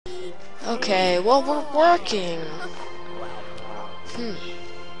Okay, well, we're working.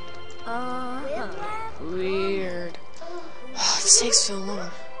 Weird. This takes so long.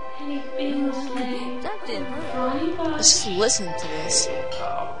 Let's just listen to this.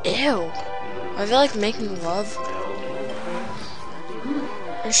 Ew. Are they like making love?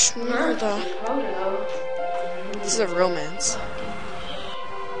 This is a romance.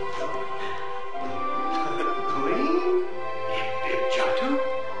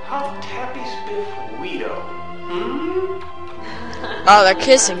 Oh, they're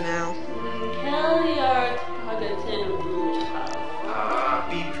kissing now.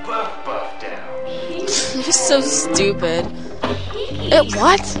 You're so stupid.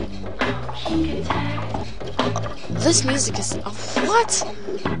 What? This music is... what?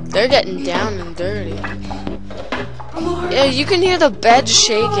 They're getting down and dirty. Yeah, you can hear the bed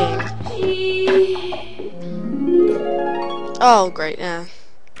shaking. Oh, great, yeah.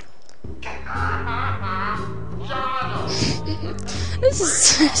 This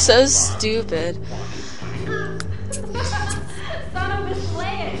is so stupid.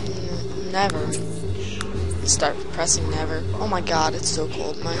 Never. Start pressing never. Oh my god, it's so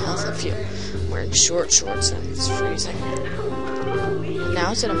cold in my house. I feel wearing shorts and it's freezing.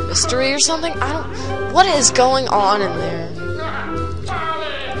 Now is it a mystery or something? I don't... what is going on in there?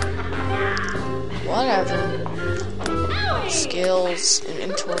 Whatever. Skills,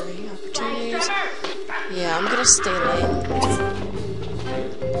 inventory, opportunities. Yeah, I'm gonna stay late.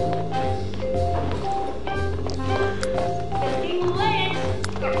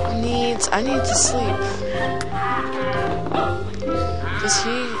 I need to sleep. Does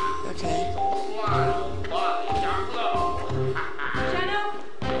he... okay.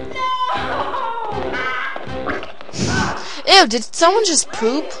 Ew, did someone just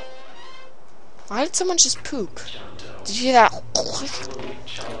poop? Why did someone just poop? Did you hear that?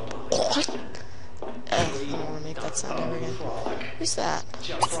 I don't want to make that sound ever again. Who's that?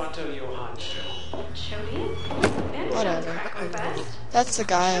 Whatever. That's the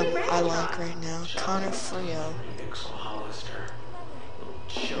guy I like right now. Connor Frio.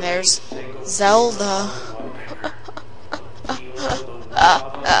 There's Zelda.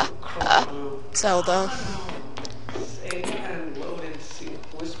 Zelda.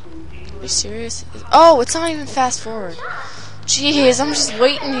 Are you serious? Oh, it's not even fast forward. Jeez, I'm just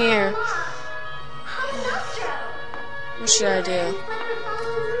waiting here. What should I do?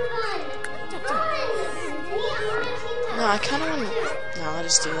 No, I kind of want to... no, I'll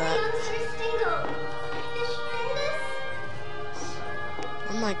just do that.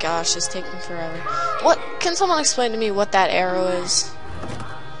 Oh my gosh, it's taking forever. What? Can someone explain to me what that arrow is?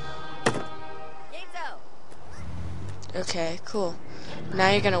 Okay, cool. Now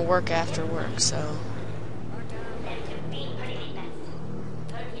you're gonna work after work, so...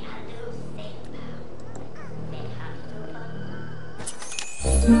 I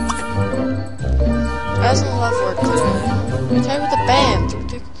doesn't love work today. We play with the band.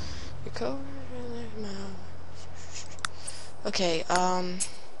 Okay,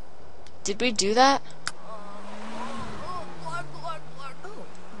 did we do that?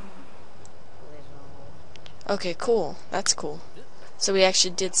 Okay, cool. That's cool. So we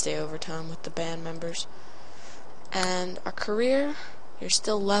actually did stay overtime with the band members. And our career, you're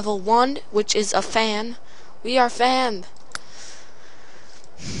still level 1, which is a fan. We are fanned.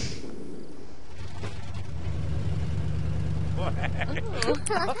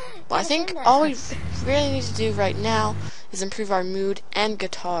 Well, I think all we really need to do right now is improve our mood and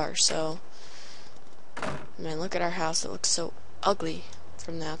guitar, so... man, look at our house. It looks so ugly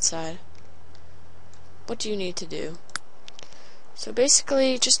from the outside. What do you need to do? So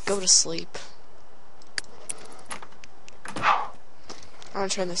basically, just go to sleep. I'm gonna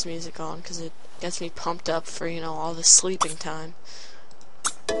turn this music on, because it gets me pumped up for, you know, all the sleeping time.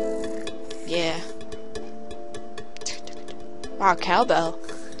 Yeah. Wow, cowbell.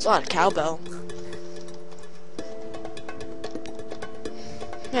 It's a lot of cowbell.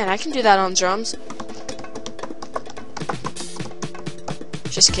 Man, I can do that on drums.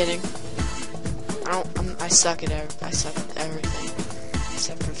 Just kidding. I suck at everything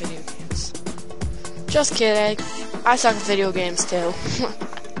except for video games. Just kidding. I suck at video games too.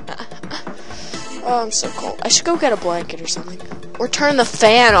 Oh, I'm so cold. I should go get a blanket or something, or turn the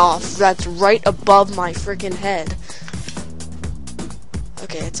fan off. That's right above my freaking head.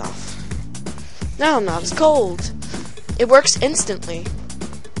 Okay, it's off. Now I'm not as cold. It works instantly.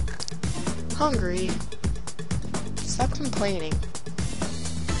 Hungry. Stop complaining.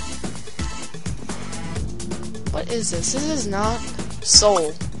 What is this? This is not Soul.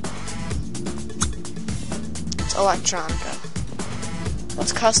 It's electronica.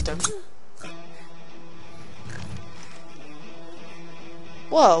 What's custom?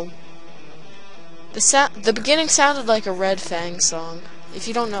 Whoa. The beginning sounded like a Red Fang song. If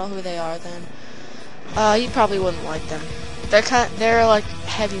you don't know who they are, then you probably wouldn't like them. They're like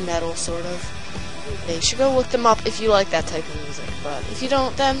heavy metal sort of. Yeah, you should go look them up if you like that type of music. But if you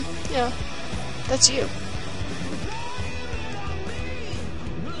don't, then you know, that's you.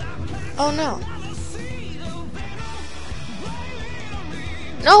 Oh no.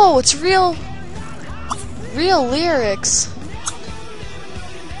 No, it's real lyrics.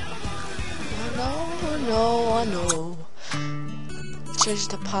 I know. Change it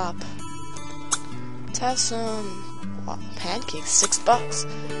to pop. Let's have some pancakes. $6.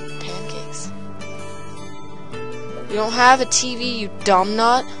 Pancakes. You don't have a TV, you dumb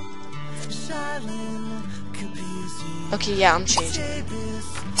nut? Okay, yeah, I'm changing.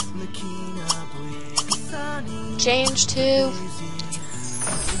 Change to...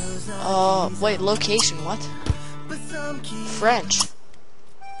 wait, location, what? French.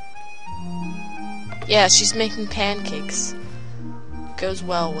 Yeah, she's making pancakes. Goes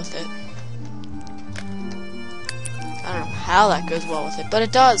well with it. I don't know how that goes well with it, but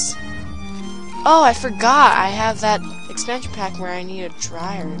it does. Oh, I forgot. I have that expansion pack where I need a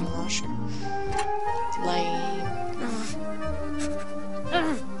dryer and washer. Lame.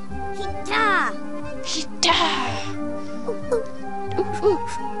 Hita! Ooh.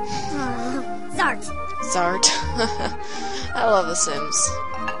 Zart. Zart. I love The Sims.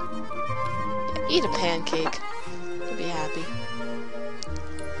 Yeah, eat a pancake. You'll be happy.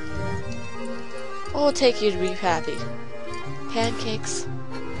 What will take you to be happy? Pancakes.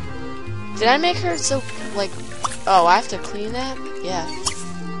 Did I make her so, like... Oh, I have to clean that? Yeah.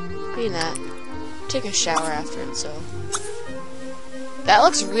 Clean that. Take a shower after it, so... That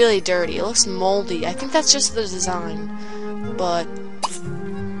looks really dirty. It looks moldy. I think that's just the design. But...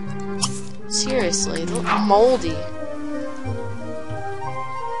 Seriously, it looks moldy.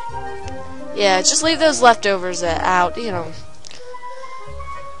 Yeah, just leave those leftovers out, you know.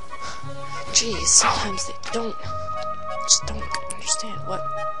 Jeez, sometimes they just don't understand what.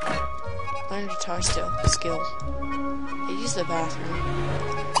 Learn guitar skill. Yeah, use the bathroom.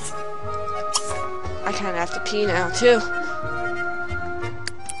 I kinda have to pee now, too.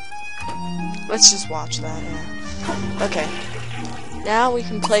 Let's just watch that, yeah. Okay. Now we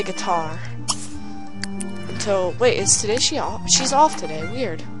can play guitar. Until, wait, is she off? She's off today,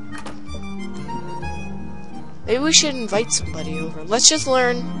 weird. Maybe we should invite somebody over. Let's just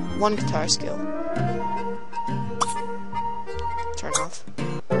learn one guitar skill. Turn off.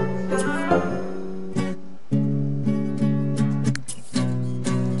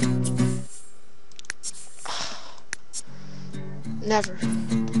 Never.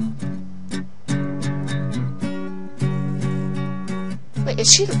 Wait,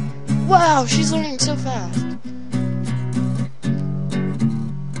 is she... Wow, she's learning so fast.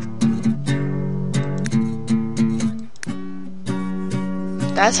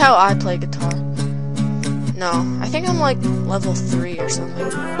 That's how I play guitar. No, I think I'm like level 3 or something.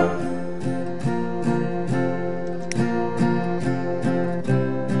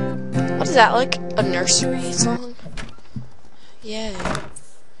 What is that, like a nursery song? Yeah.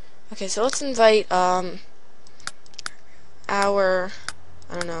 Okay, so let's invite, I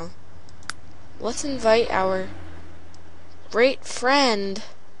don't know. Let's invite our great friend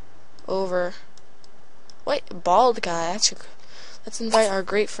over. Wait, bald guy, that's let's invite our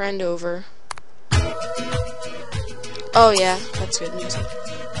great friend over. Oh yeah, that's good music.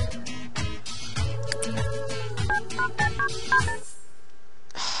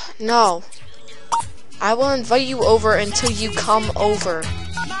 No. I will invite you over until you come over.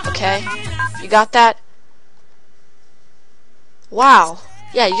 Okay? You got that? Wow.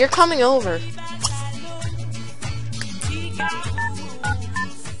 Yeah, you're coming over.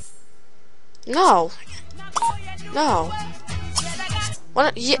 No. No.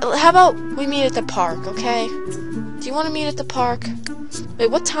 How about we meet at the park, okay? Do you want to meet at the park? Wait,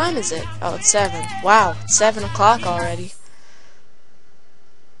 what time is it? Oh, it's 7. Wow, it's 7 o'clock already.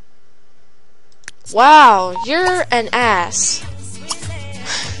 Wow, you're an ass.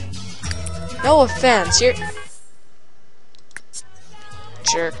 No offense, you're...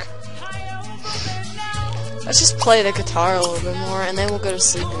 Jerk. Let's just play the guitar a little bit more, and then we'll go to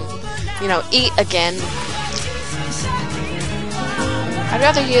sleep and, you know, eat again. I'd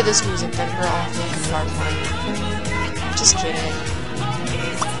rather hear this music than her awful guitar playing. Just kidding.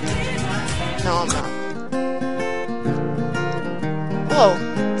 No, I'm not. Whoa.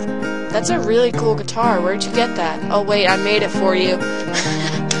 That's a really cool guitar. Where'd you get that? Oh, wait, I made it for you.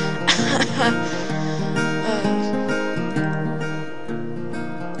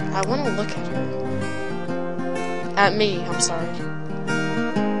 I want to look at her. At me, I'm sorry.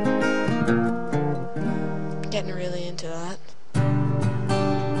 getting really into that.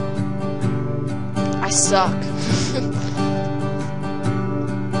 I suck.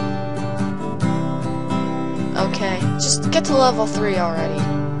 Okay, just get to level 3 already.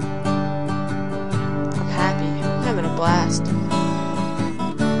 I'm happy. I'm having a blast.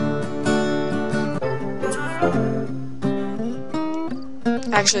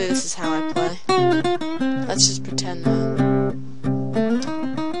 Actually, this is how I play. Let's just pretend that.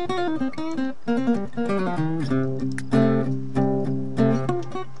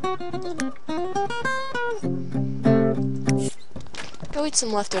 Go eat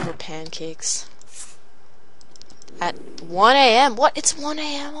some leftover pancakes. At 1 a.m.? What? It's 1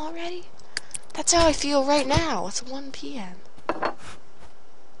 a.m. already? That's how I feel right now. It's 1 p.m.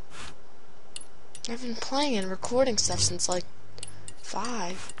 I've been playing and recording stuff since like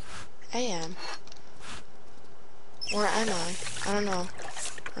 5 a.m. Where am I? I don't know.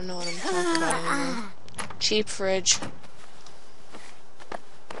 I don't know what I'm talking about anymore. Cheap fridge.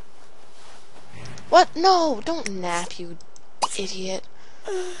 What? No! Don't nap, you idiot.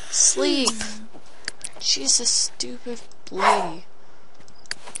 Sleep. She's a stupid lady.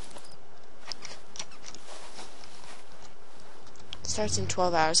 Starts in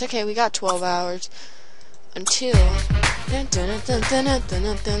 12 hours. Okay, we got 12 hours until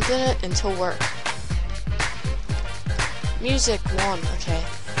until work. Music 1. Okay.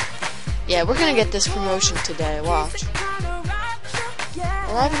 Yeah, we're gonna get this promotion today. Watch.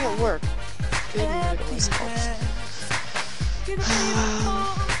 Arriving at work. Good mood always helps.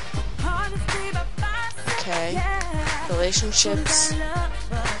 Okay. Relationships.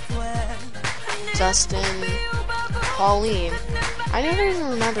 Dustin. Pauline. I never even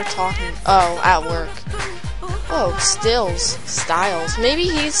remember talking. Oh, at work. Oh, Styles. Maybe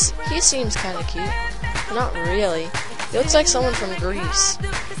he seems kind of cute. But not really. He looks like someone from Greece.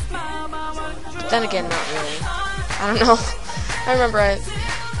 But then again, not really. I don't know. I remember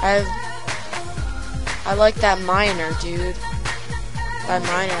I like that minor dude. By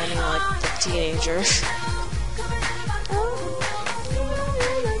minor, I mean like the teenager.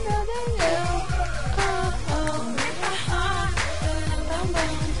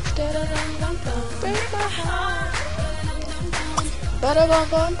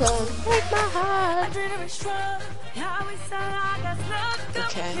 Break my heart.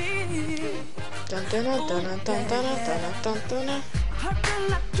 Okay.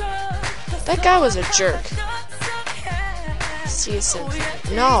 That guy was a jerk. See a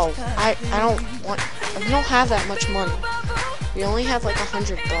symphony. No, I don't have that much money. We only have like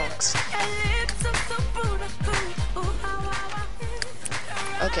 $100.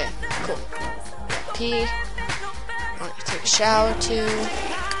 Okay, cool. Pee. Take a shower too.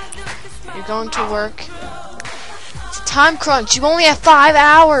 You're going to work. It's a time crunch. You only have 5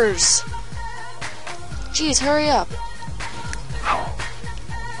 hours. Jeez, hurry up.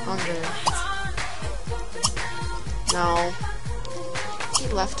 Under. No.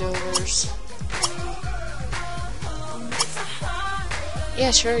 Eat leftovers.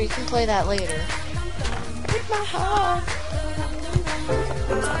 Yeah, sure, you can play that later. Break my heart.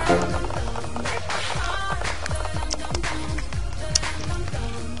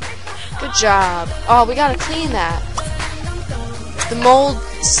 Good job. Oh, we gotta clean that. The mold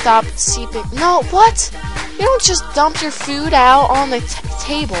stopped seeping. No, what? You don't just dump your food out on the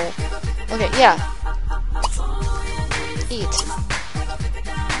table. Okay, yeah. Eat.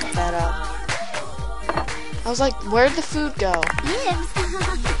 Put that up. I was like, where'd the food go?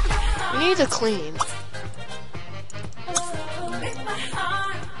 We need to clean.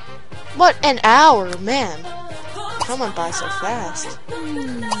 What, an hour? Man. Come on by so fast.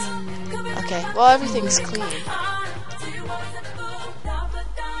 Okay, well, everything's clean.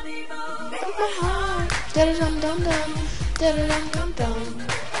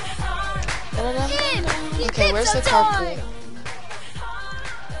 Okay, where's the carpool?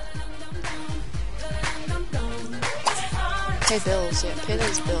 Pay bills, yeah, pay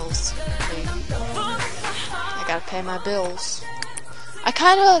those bills. I gotta pay my bills. I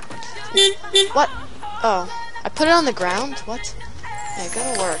kinda... What? Oh, I put it on the ground? What? Yeah, go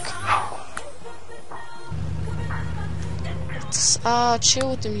to work. Let's, chill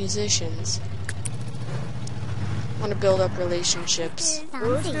with the musicians. Want to build up relationships.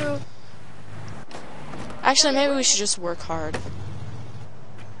 Actually, maybe we should just work hard.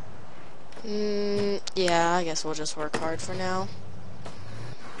 Yeah, I guess we'll just work hard for now.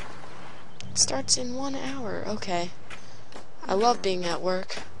 It starts in 1 hour. Okay. I love being at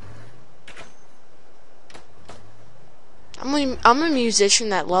work. I'm a musician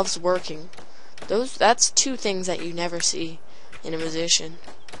that loves working. That's 2 things that you never see in a musician.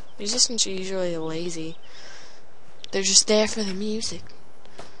 Musicians are usually lazy. They're just there for the music.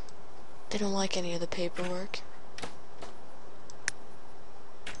 They don't like any of the paperwork.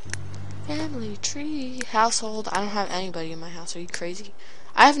 Family tree, household. I don't have anybody in my house. Are you crazy?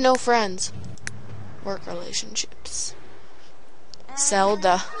 I have no friends. Work relationships.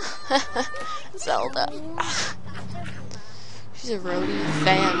 Zelda. Zelda. She's a roadie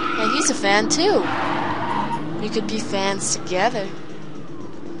fan. Hey, he's a fan too. We could be fans together.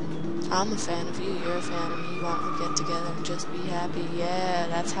 I'm a fan of you. You're a fan of me. You want to get together and just be happy. Yeah,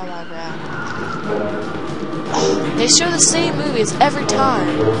 that's how I rap. They show the same movies every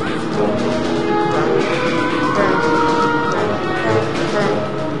time.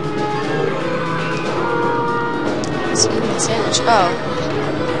 Sandwich. Oh,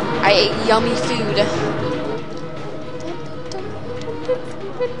 I ate yummy food.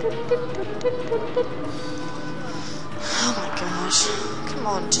 Oh my gosh. Come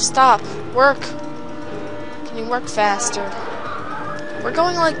on, just stop. Work. Can you work faster? We're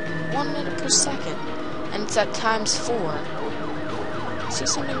going like 1 minute per second. And it's at times 4. See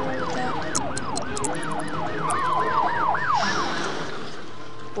something wrong with that?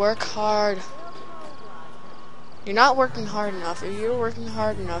 Work hard. You're not working hard enough. If you were working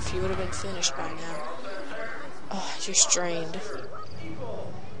hard enough, you would have been finished by now. Oh, you're strained.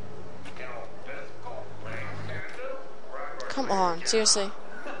 Come on, seriously.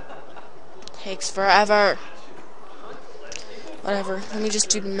 Takes forever. Whatever, let me just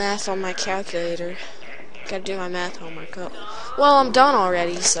do the math on my calculator. Gotta do my math homework up. Well, I'm done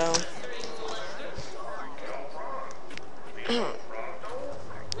already, so.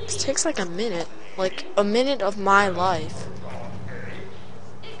 This takes like a minute. Like a minute of my life.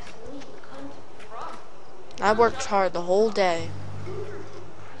 I worked hard the whole day.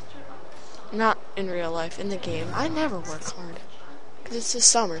 Not in real life, in the game. I never work hard. Because it's the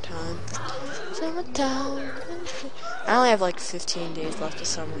summertime. Summertime. I only have like 15 days left of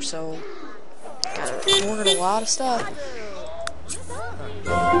summer, so gotta record a lot of stuff.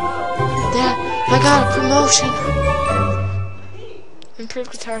 Dad, I got a promotion.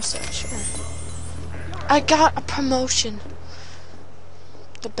 Improved guitar set, sure. I got a promotion.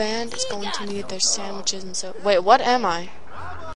 The band is going to need their sandwiches and so. Wait, what am I?